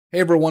Hey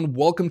everyone,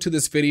 welcome to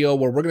this video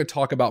where we're going to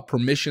talk about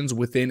permissions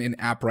within an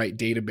Appwrite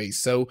database.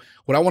 So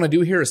what I want to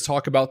do here is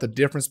talk about the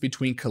difference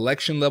between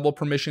collection level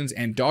permissions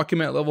and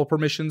document level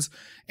permissions.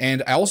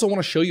 And I also want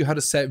to show you how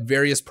to set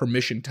various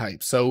permission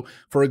types. So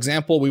for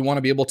example, we want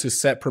to be able to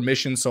set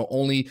permissions so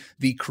only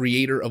the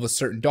creator of a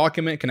certain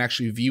document can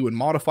actually view and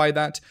modify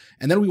that.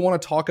 And then we want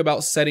to talk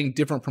about setting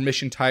different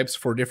permission types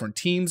for different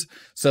teams.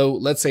 So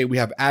let's say we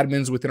have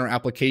admins within our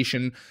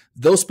application.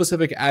 Those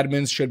specific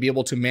admins should be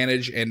able to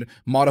manage and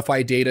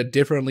modify data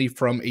differently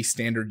from a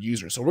standard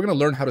user. So we're going to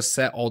learn how to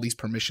set all these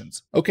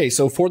permissions. Okay,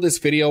 so for this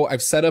video,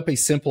 I've set up a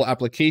simple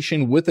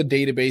application with a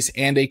database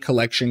and a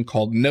collection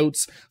called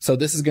Notes. So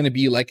this is going to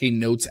be like a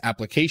Notes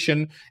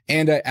application,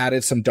 and I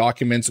added some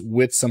documents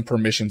with some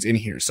permissions in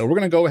here. So we're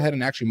going to go ahead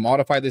and actually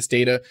modify this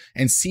data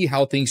and see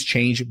how things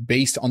change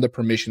based on the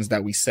permissions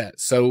that we set.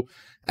 So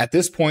at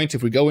this point,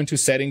 if we go into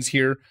settings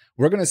here,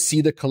 we're going to see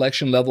the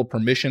collection level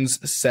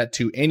permissions set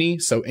to any,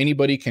 so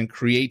anybody can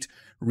create,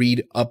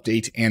 read,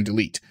 update, and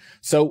delete.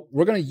 So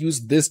we're going to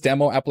use this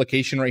demo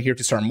application right here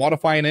to start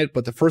modifying it.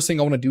 But the first thing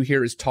I want to do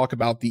here is talk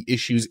about the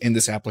issues in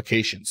this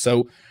application.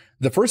 So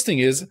the first thing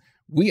is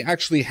we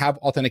actually have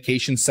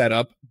authentication set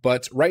up,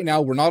 but right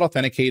now we're not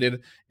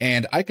authenticated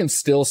and I can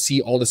still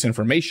see all this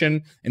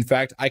information. In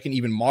fact, I can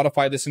even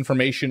modify this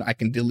information. I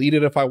can delete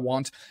it if I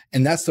want.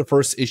 And that's the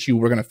first issue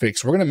we're going to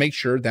fix. We're going to make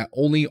sure that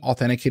only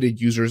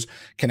authenticated users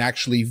can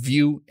actually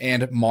view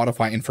and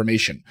modify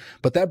information.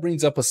 But that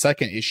brings up a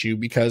second issue,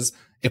 because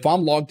if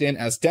I'm logged in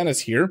as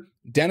Dennis here,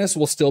 Dennis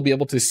will still be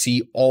able to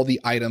see all the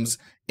items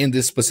in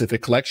this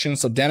specific collection.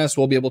 So Dennis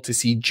will be able to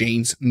see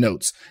Jane's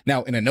notes.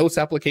 Now, in a notes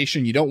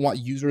application, you don't want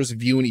users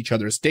viewing each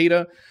other's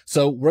data.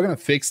 So we're going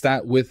to fix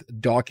that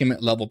with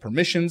document level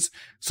permissions.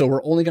 So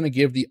we're only going to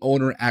give the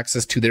owner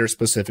access to their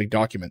specific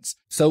documents.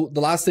 So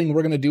the last thing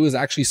we're going to do is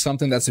actually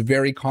something that's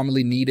very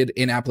commonly needed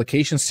in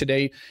applications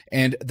today.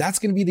 And that's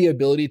going to be the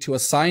ability to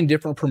assign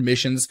different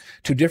permissions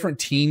to different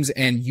teams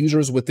and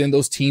users within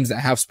those teams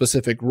that have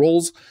specific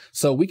roles.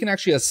 So we can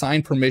actually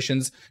assign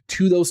permissions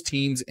to those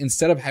teams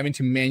instead of having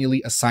to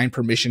manually assign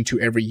permission to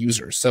every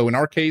user. So in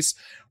our case,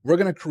 we're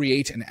going to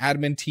create an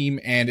admin team.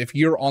 And if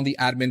you're on the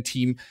admin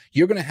team,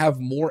 you're going to have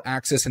more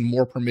access and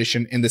more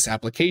permission in this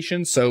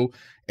application. So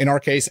in our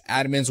case,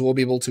 admins will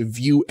be able to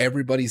view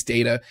everybody's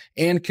data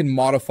and can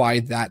modify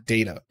that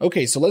data.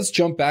 Okay, so let's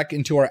jump back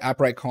into our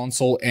Appwrite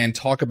console and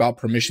talk about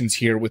permissions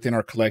here within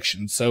our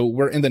collection. So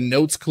we're in the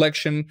notes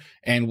collection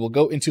and we'll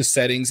go into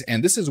settings.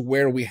 And this is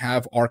where we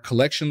have our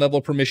collection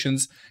level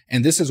permissions.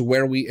 And this is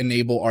where we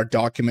enable our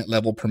document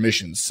level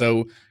permissions.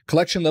 So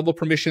collection level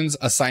permissions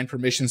assign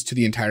permissions to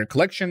the entire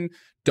collection.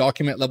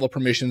 Document level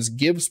permissions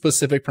give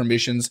specific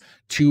permissions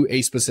to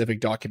a specific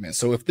document.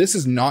 So if this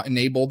is not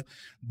enabled,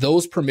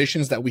 those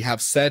permissions that we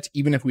have set,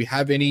 even if we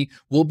have any,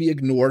 will be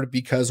ignored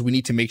because we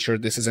need to make sure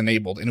this is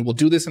enabled. And we'll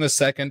do this in a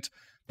second.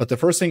 But the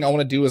first thing I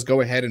want to do is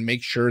go ahead and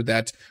make sure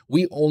that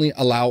we only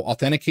allow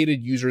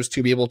authenticated users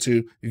to be able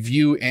to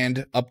view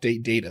and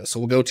update data.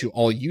 So we'll go to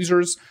all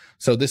users.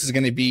 So this is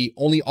going to be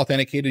only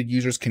authenticated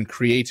users can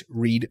create,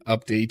 read,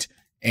 update,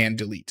 and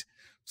delete.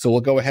 So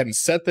we'll go ahead and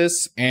set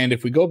this. And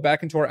if we go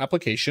back into our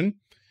application,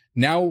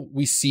 now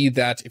we see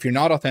that if you're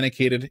not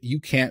authenticated, you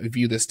can't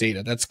view this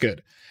data. That's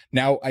good.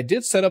 Now I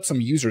did set up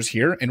some users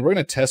here and we're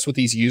going to test with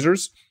these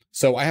users.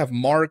 So I have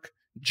Mark,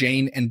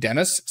 Jane, and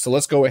Dennis. So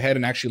let's go ahead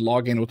and actually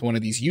log in with one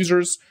of these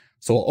users.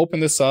 So I'll open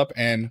this up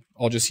and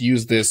I'll just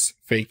use this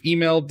fake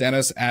email,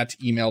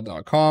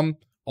 dennis@email.com.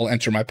 I'll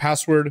enter my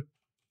password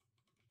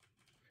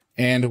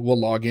and we'll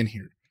log in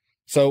here.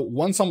 So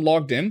once I'm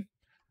logged in,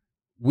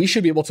 we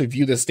should be able to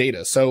view this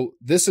data. So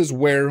this is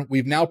where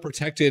we've now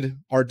protected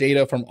our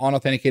data from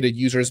unauthenticated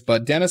users,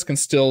 but Dennis can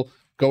still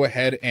go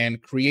ahead and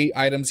create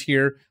items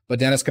here, but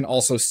Dennis can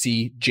also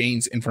see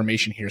Jane's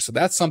information here. So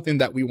that's something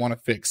that we want to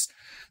fix.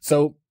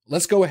 So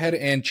let's go ahead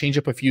and change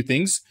up a few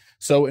things.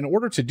 So in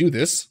order to do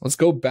this, let's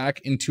go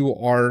back into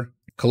our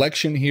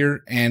collection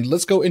here and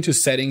let's go into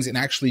settings and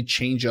actually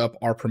change up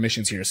our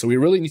permissions here. So we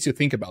really need to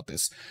think about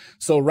this.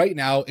 So right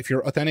now, if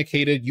you're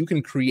authenticated, you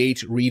can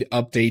create, read,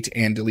 update,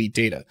 and delete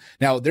data.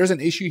 Now there's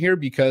an issue here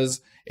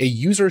because a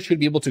user should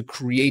be able to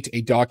create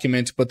a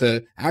document, but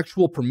the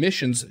actual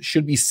permissions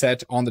should be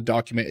set on the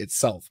document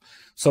itself.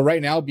 So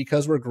right now,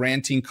 because we're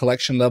granting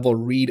collection level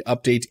read,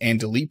 update, and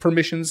delete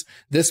permissions,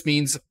 this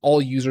means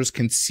all users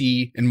can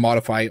see and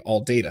modify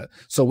all data.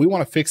 So we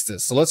want to fix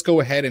this. So let's go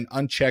ahead and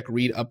uncheck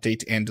read,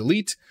 update, and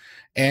delete.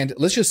 And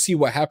let's just see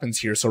what happens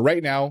here. So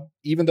right now,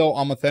 even though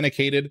I'm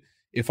authenticated,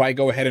 if I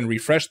go ahead and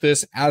refresh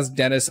this as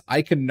Dennis,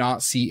 I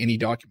cannot see any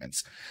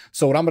documents.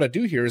 So what I'm going to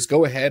do here is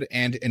go ahead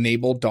and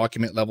enable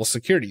document level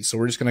security. So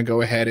we're just going to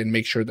go ahead and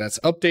make sure that's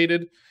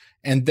updated.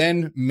 And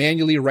then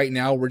manually right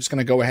now, we're just going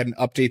to go ahead and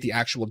update the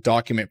actual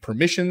document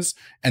permissions.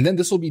 And then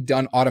this will be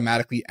done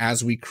automatically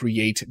as we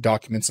create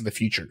documents in the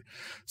future.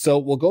 So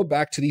we'll go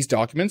back to these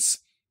documents.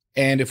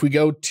 And if we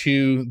go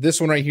to this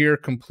one right here,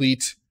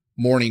 complete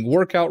morning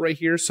workout right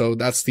here. So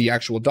that's the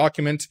actual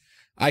document.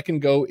 I can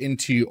go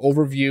into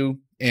overview,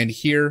 and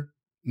here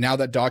now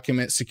that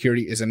document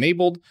security is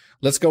enabled,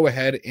 let's go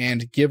ahead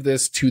and give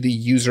this to the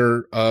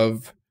user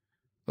of,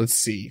 let's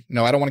see.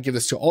 No, I don't want to give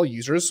this to all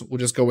users. We'll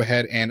just go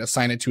ahead and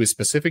assign it to a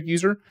specific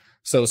user.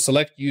 So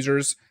select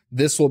users.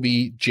 This will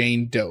be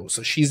Jane Doe.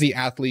 So she's the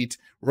athlete.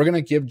 We're going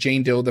to give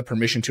Jane Doe the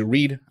permission to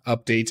read,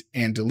 update,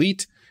 and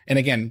delete. And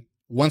again,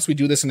 once we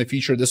do this in the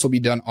future, this will be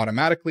done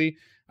automatically.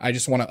 I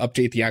just want to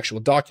update the actual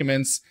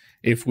documents.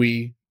 If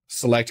we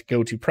select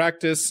go to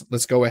practice,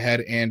 let's go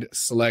ahead and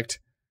select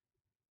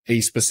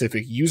a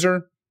specific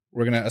user.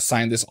 We're going to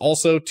assign this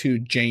also to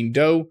Jane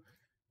Doe.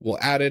 We'll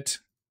add it,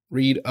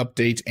 read,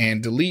 update,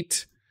 and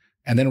delete.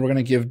 And then we're going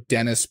to give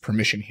Dennis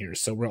permission here.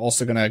 So we're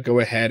also going to go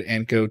ahead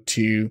and go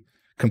to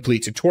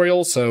complete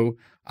tutorial. So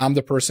I'm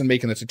the person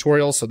making the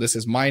tutorial. So this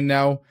is mine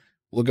now.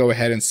 We'll go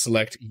ahead and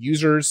select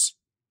users.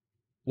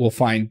 We'll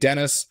find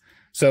Dennis.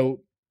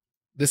 So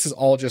this is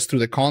all just through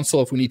the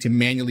console if we need to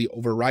manually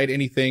override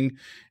anything.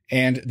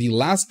 And the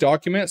last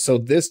document, so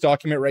this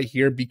document right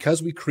here,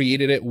 because we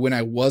created it when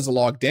I was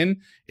logged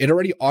in, it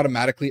already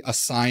automatically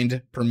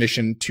assigned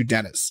permission to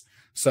Dennis.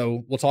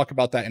 So we'll talk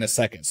about that in a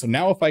second. So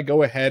now if I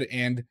go ahead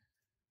and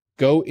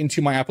go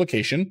into my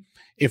application,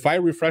 if I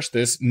refresh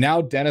this,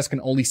 now Dennis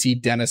can only see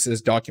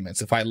Dennis's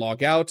documents. If I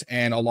log out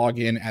and I'll log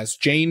in as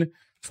Jane,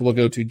 so we'll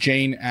go to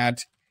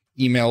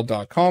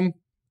jane@email.com,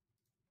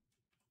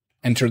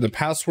 enter the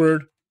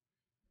password,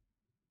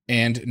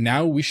 and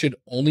now we should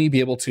only be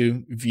able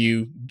to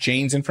view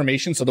Jane's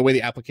information. So the way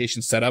the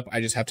application's set up,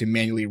 I just have to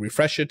manually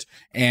refresh it,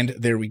 and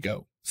there we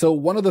go. So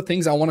one of the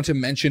things I wanted to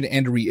mention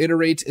and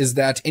reiterate is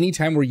that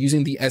anytime we're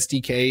using the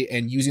SDK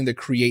and using the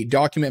create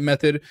document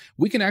method,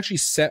 we can actually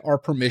set our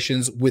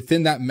permissions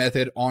within that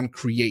method on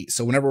create.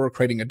 So whenever we're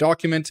creating a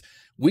document,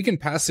 we can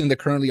pass in the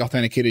currently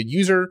authenticated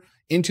user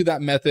into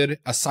that method,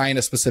 assign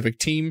a specific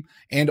team,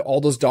 and all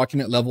those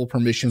document level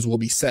permissions will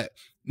be set.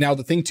 Now,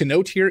 the thing to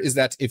note here is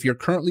that if you're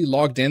currently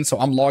logged in, so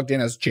I'm logged in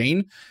as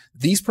Jane,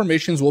 these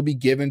permissions will be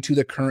given to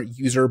the current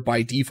user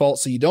by default.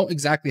 So you don't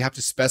exactly have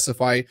to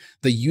specify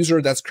the user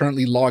that's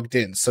currently logged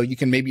in. So you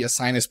can maybe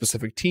assign a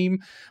specific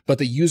team, but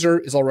the user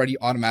is already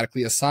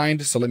automatically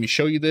assigned. So let me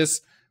show you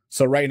this.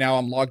 So right now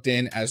I'm logged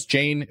in as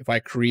Jane. If I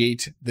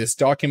create this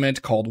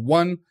document called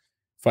 1,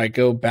 if I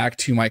go back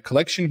to my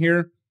collection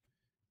here,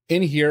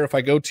 in here, if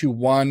I go to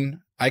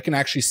 1, I can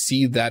actually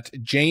see that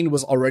Jane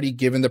was already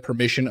given the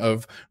permission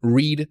of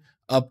read,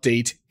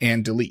 update,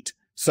 and delete.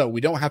 So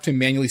we don't have to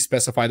manually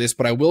specify this,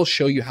 but I will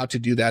show you how to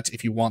do that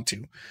if you want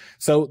to.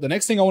 So the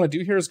next thing I want to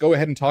do here is go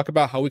ahead and talk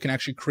about how we can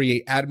actually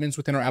create admins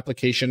within our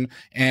application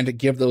and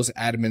give those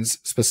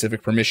admins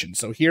specific permissions.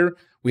 So here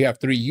we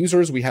have 3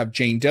 users. We have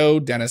Jane Doe,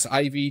 Dennis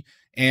Ivy,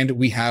 and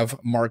we have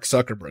Mark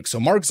Zuckerberg. So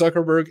Mark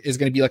Zuckerberg is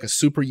going to be like a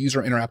super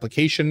user in our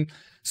application.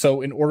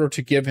 So in order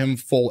to give him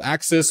full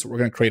access, we're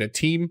going to create a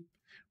team.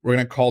 We're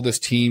going to call this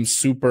team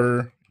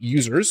super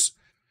users,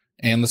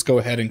 and let's go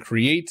ahead and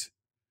create.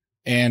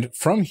 And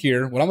from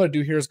here, what I'm going to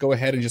do here is go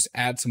ahead and just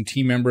add some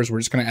team members. We're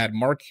just going to add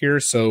Mark here.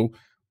 So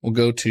we'll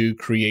go to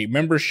create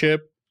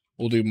membership.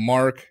 We'll do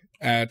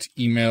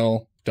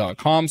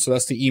mark@email.com. So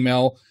that's the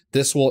email.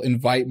 This will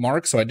invite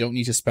Mark, so I don't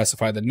need to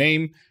specify the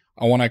name.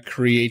 I want to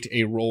create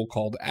a role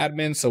called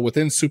admin. So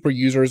within super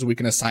users, we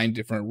can assign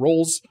different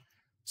roles.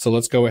 So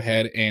let's go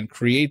ahead and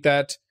create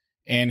that.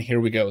 And here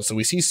we go. So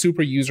we see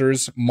super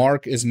users.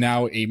 Mark is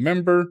now a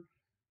member.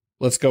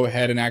 Let's go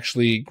ahead and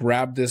actually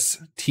grab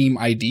this team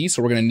ID.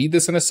 So we're going to need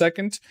this in a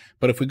second.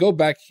 But if we go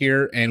back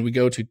here and we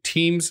go to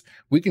teams,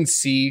 we can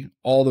see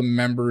all the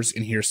members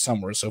in here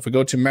somewhere. So if we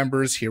go to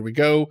members, here we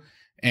go.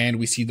 And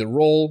we see the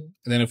role.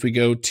 And then if we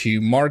go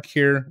to Mark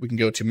here, we can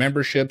go to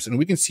memberships and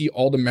we can see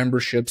all the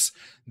memberships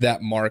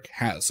that Mark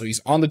has. So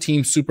he's on the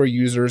team super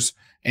users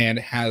and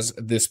has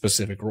this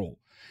specific role.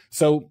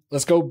 So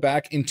let's go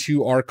back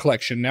into our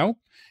collection now.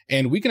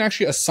 And we can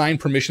actually assign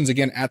permissions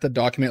again at the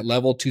document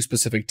level to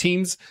specific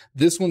teams.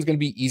 This one's going to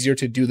be easier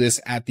to do this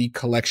at the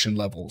collection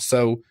level.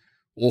 So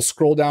we'll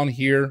scroll down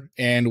here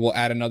and we'll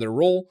add another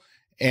role.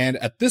 And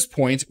at this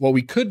point, what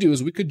we could do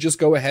is we could just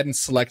go ahead and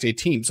select a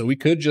team. So we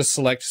could just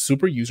select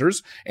super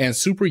users, and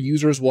super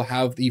users will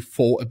have the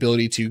full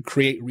ability to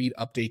create, read,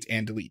 update,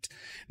 and delete.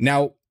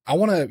 Now, I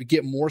want to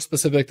get more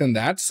specific than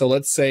that. So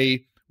let's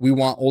say we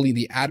want only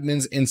the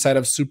admins inside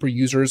of super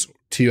users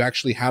to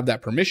actually have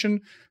that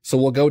permission. So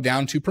we'll go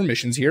down to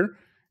permissions here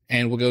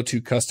and we'll go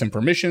to custom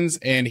permissions.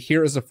 And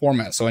here is the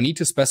format. So I need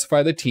to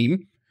specify the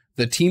team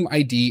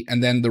ID,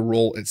 and then the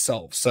role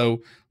itself.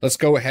 So let's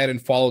go ahead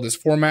and follow this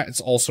format. It's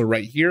also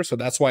right here. So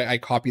that's why I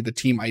copied the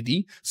team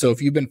ID. So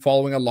if you've been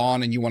following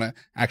along and you want to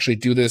actually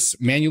do this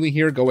manually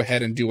here, go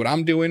ahead and do what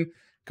I'm doing.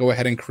 Go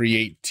ahead and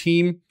create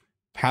team,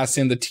 pass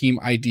in the team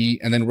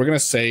ID, and then we're going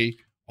to say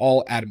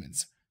all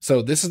admins.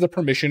 So this is the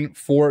permission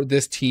for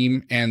this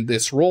team and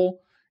this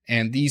role,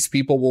 and these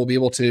people will be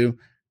able to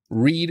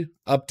read,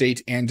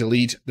 update, and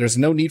delete. There's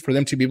no need for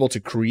them to be able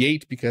to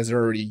create because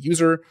they're already a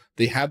user.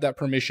 They have that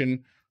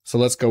permission. So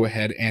let's go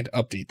ahead and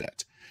update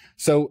that.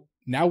 So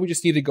now we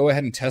just need to go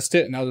ahead and test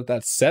it now that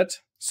that's set.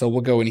 So we'll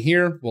go in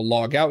here, we'll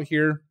log out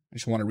here. I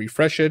just want to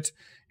refresh it,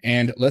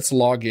 and let's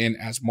log in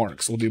as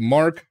Mark. So we'll do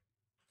Mark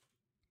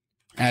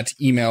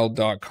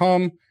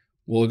mark@email.com.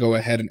 We'll go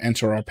ahead and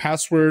enter our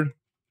password,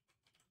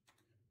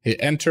 hit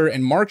enter,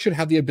 and Mark should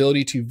have the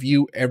ability to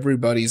view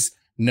everybody's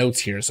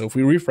notes here. So if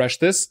we refresh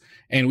this,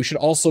 and we should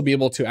also be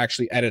able to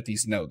actually edit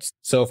these notes.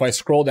 So if I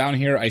scroll down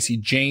here, I see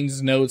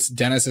Jane's notes,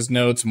 Dennis's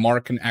notes.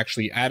 Mark can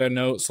actually add a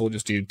note. So we'll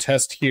just do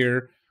test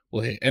here.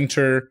 We'll hit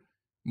enter.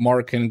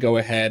 Mark can go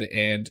ahead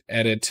and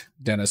edit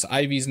Dennis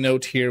Ivy's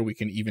note here. We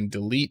can even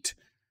delete.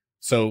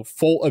 So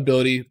full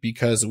ability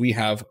because we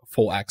have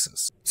full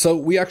access. So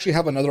we actually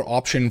have another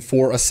option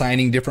for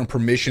assigning different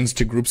permissions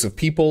to groups of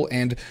people,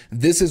 and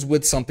this is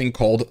with something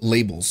called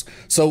labels.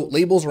 So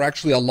labels are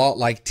actually a lot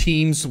like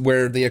teams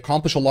where they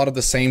accomplish a lot of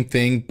the same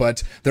thing,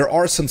 but there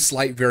are some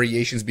slight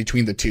variations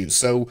between the two.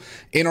 So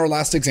in our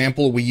last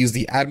example, we used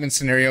the admin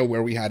scenario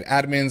where we had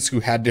admins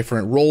who had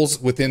different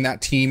roles within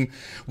that team.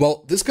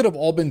 Well, this could have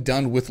all been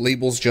done with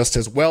labels just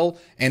as well,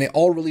 and it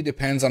all really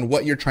depends on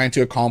what you're trying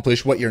to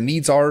accomplish, what your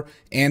needs are,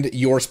 and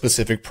your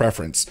specific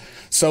preference.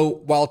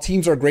 So while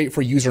teams are great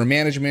for user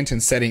management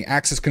and setting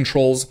access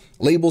controls,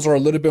 labels are a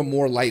little bit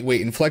more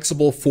lightweight and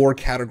flexible for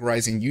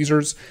categorizing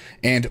users.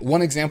 And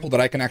one example that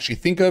I can actually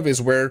think of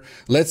is where,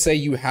 let's say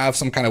you have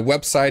some kind of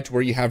website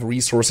where you have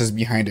resources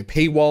behind a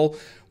paywall,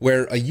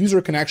 where a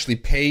user can actually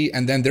pay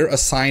and then they're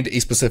assigned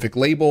a specific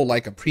label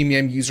like a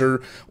premium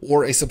user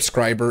or a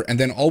subscriber. And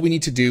then all we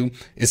need to do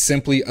is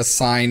simply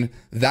assign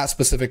that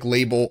specific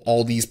label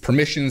all these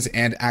permissions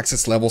and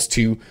access levels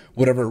to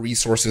whatever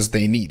resources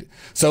they need.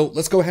 So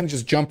let's go ahead and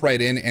just jump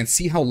right in and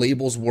see how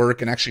labels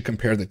work and actually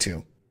compare the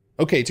two.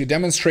 Okay, to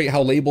demonstrate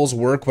how labels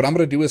work, what I'm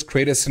going to do is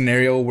create a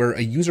scenario where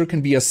a user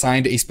can be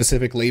assigned a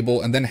specific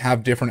label and then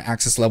have different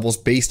access levels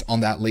based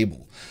on that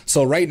label.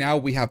 So right now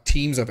we have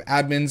teams of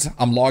admins.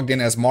 I'm logged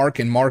in as Mark,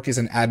 and Mark is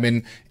an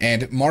admin,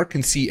 and Mark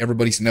can see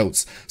everybody's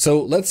notes. So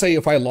let's say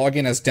if I log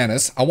in as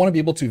Dennis, I want to be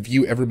able to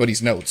view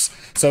everybody's notes.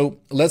 So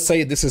let's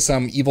say this is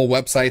some evil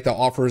website that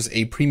offers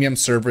a premium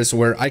service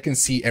where I can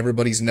see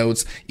everybody's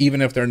notes,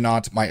 even if they're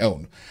not my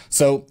own.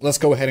 So let's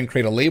go ahead and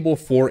create a label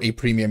for a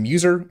premium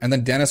user, and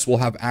then Dennis will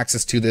have access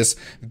to this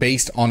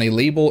based on a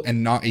label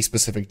and not a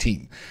specific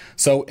team.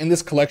 So in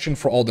this collection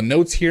for all the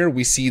notes here,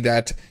 we see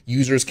that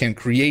users can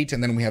create,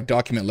 and then we have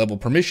document level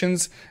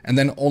permissions, and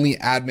then only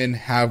admin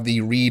have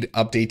the read,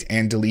 update,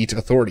 and delete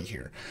authority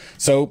here.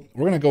 So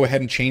we're going to go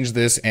ahead and change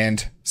this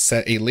and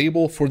set a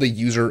label for the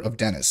user of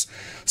Dennis.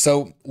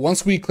 So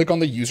once we click on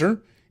the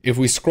user, if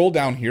we scroll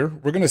down here,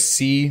 we're going to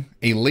see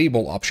a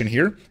label option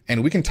here,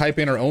 and we can type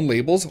in our own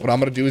labels. What I'm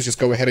going to do is just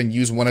go ahead and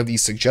use one of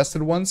these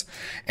suggested ones,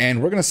 and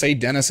we're going to say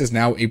Dennis is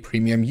now a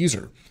premium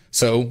user.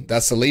 So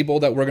that's the label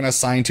that we're going to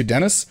assign to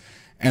Dennis.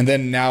 And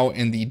then now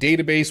in the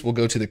database, we'll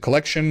go to the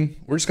collection.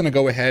 We're just going to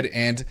go ahead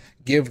and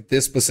give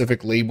this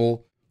specific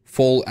label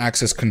full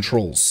access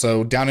controls.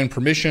 So down in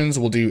permissions,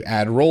 we'll do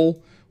add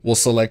role. We'll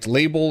select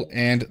label,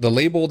 and the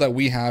label that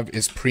we have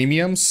is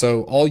premium.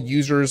 So all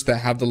users that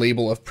have the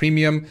label of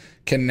premium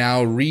can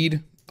now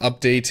read,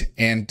 update,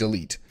 and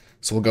delete.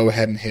 So we'll go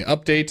ahead and hit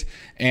update.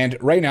 And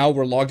right now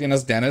we're logged in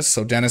as Dennis.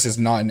 So Dennis is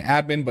not an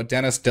admin, but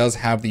Dennis does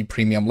have the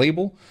premium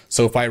label.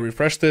 So if I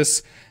refresh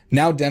this,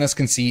 now Dennis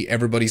can see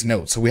everybody's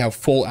notes. So we have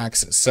full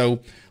access.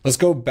 So let's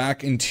go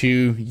back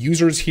into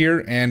users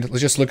here, and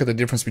let's just look at the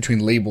difference between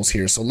labels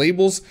here. So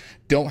labels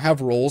don't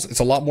have roles. It's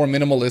a lot more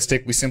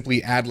minimalistic. We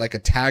simply add like a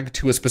tag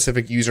to a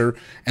specific user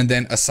and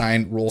then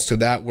assign roles to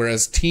that.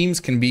 Whereas teams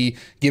can be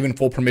given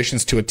full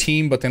permissions to a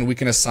team, but then we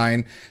can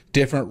assign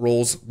different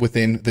roles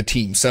within the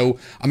team. So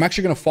I'm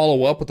actually going to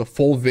follow up with a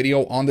full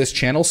video on this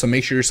channel. So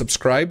make sure you're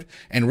subscribed,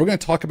 and we're going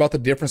to talk about the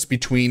difference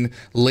between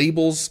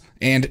labels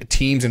and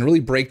teams and really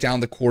break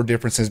down the core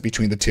differences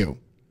between the two.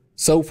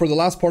 So for the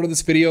last part of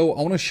this video,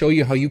 I want to show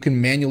you how you can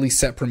manually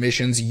set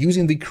permissions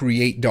using the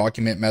create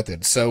document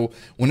method. So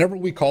whenever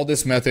we call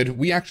this method,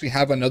 we actually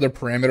have another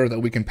parameter that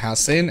we can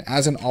pass in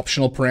as an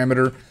optional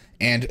parameter.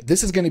 And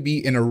this is going to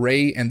be an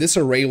array, and this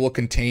array will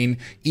contain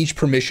each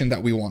permission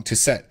that we want to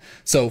set.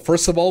 So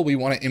first of all, we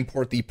want to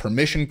import the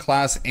permission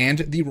class and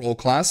the role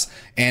class,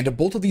 and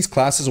both of these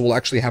classes will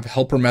actually have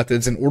helper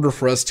methods in order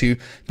for us to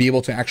be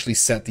able to actually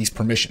set these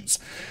permissions.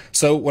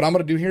 So what I'm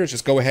going to do here is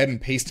just go ahead and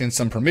paste in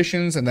some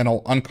permissions, and then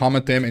I'll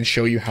uncomment them and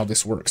show you how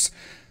this works.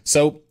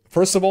 So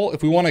first of all,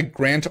 if we want to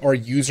grant our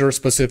user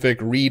specific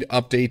read,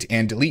 update,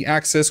 and delete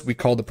access, we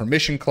call the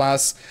permission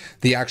class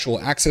the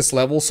actual access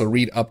level, so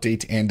read,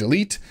 update, and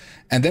delete.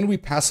 And then we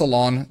pass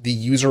along the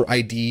user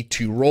ID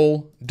to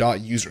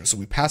role.user. So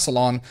we pass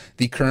along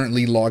the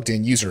currently logged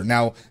in user.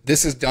 Now,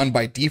 this is done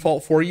by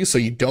default for you, so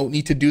you don't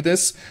need to do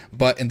this.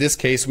 But in this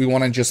case, we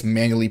want to just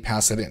manually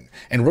pass it in.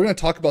 And we're going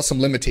to talk about some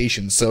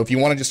limitations. So if you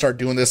want to just start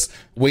doing this,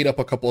 wait up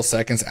a couple of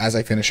seconds as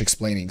I finish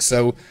explaining.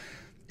 So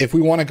if we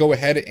want to go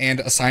ahead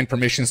and assign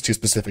permissions to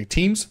specific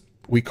teams,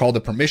 we call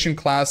the permission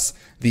class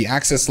the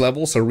access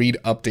level, so read,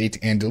 update,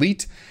 and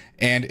delete.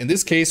 And in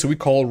this case, we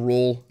call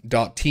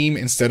role.team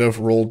instead of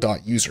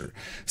role.user.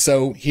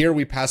 So here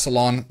we pass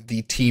along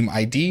the team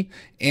ID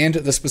and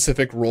the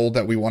specific role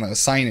that we want to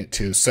assign it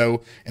to.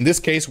 So in this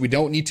case, we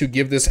don't need to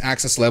give this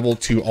access level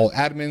to all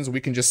admins.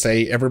 We can just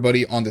say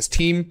everybody on this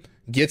team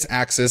gets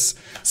access.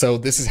 So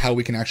this is how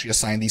we can actually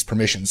assign these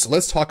permissions. So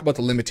let's talk about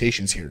the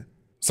limitations here.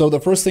 So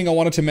the first thing I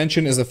wanted to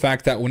mention is the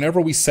fact that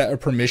whenever we set a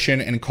permission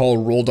and call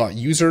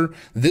role.user,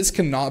 this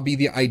cannot be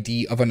the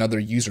ID of another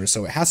user.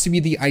 So it has to be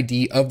the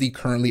ID of the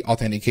currently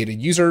authenticated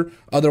user.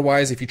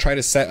 Otherwise, if you try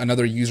to set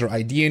another user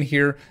ID in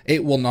here,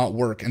 it will not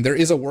work. And there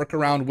is a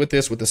workaround with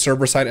this with the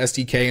server-side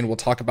SDK, and we'll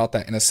talk about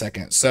that in a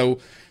second. So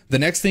the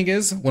next thing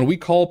is when we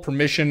call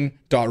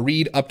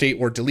permission.read, update,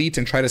 or delete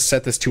and try to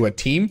set this to a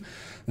team,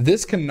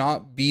 this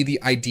cannot be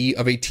the ID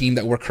of a team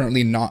that we're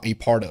currently not a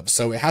part of.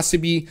 So it has to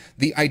be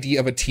the ID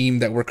of a team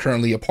that we're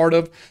currently a part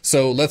of.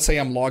 So let's say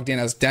I'm logged in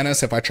as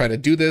Dennis. If I try to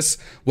do this,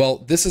 well,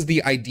 this is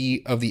the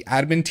ID of the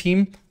admin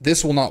team.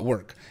 This will not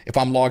work. If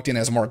I'm logged in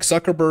as Mark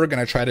Zuckerberg and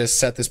I try to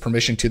set this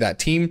permission to that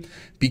team,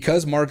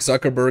 because Mark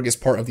Zuckerberg is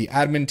part of the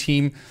admin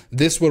team,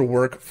 this would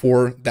work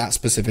for that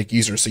specific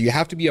user. So you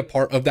have to be a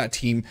part of that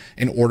team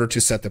in order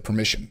to set the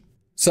permission.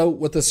 So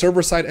with the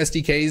server-side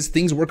SDKs,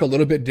 things work a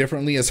little bit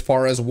differently as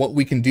far as what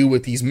we can do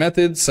with these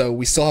methods. So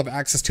we still have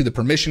access to the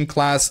permission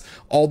class,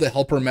 all the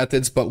helper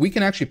methods, but we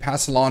can actually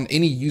pass along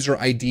any user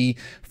ID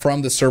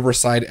from the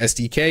server-side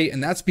SDK.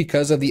 And that's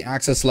because of the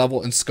access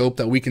level and scope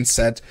that we can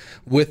set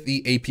with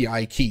the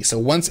API key. So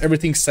once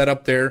everything's set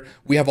up there,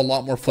 we have a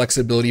lot more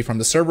flexibility from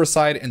the server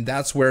side, and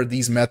that's where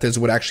these methods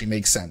would actually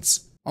make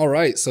sense. All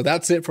right, so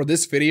that's it for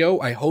this video.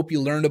 I hope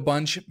you learned a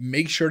bunch.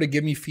 Make sure to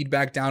give me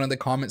feedback down in the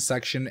comment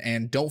section,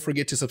 and don't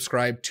forget to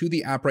subscribe to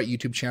the Appwrite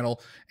YouTube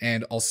channel,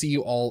 and I'll see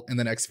you all in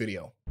the next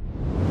video.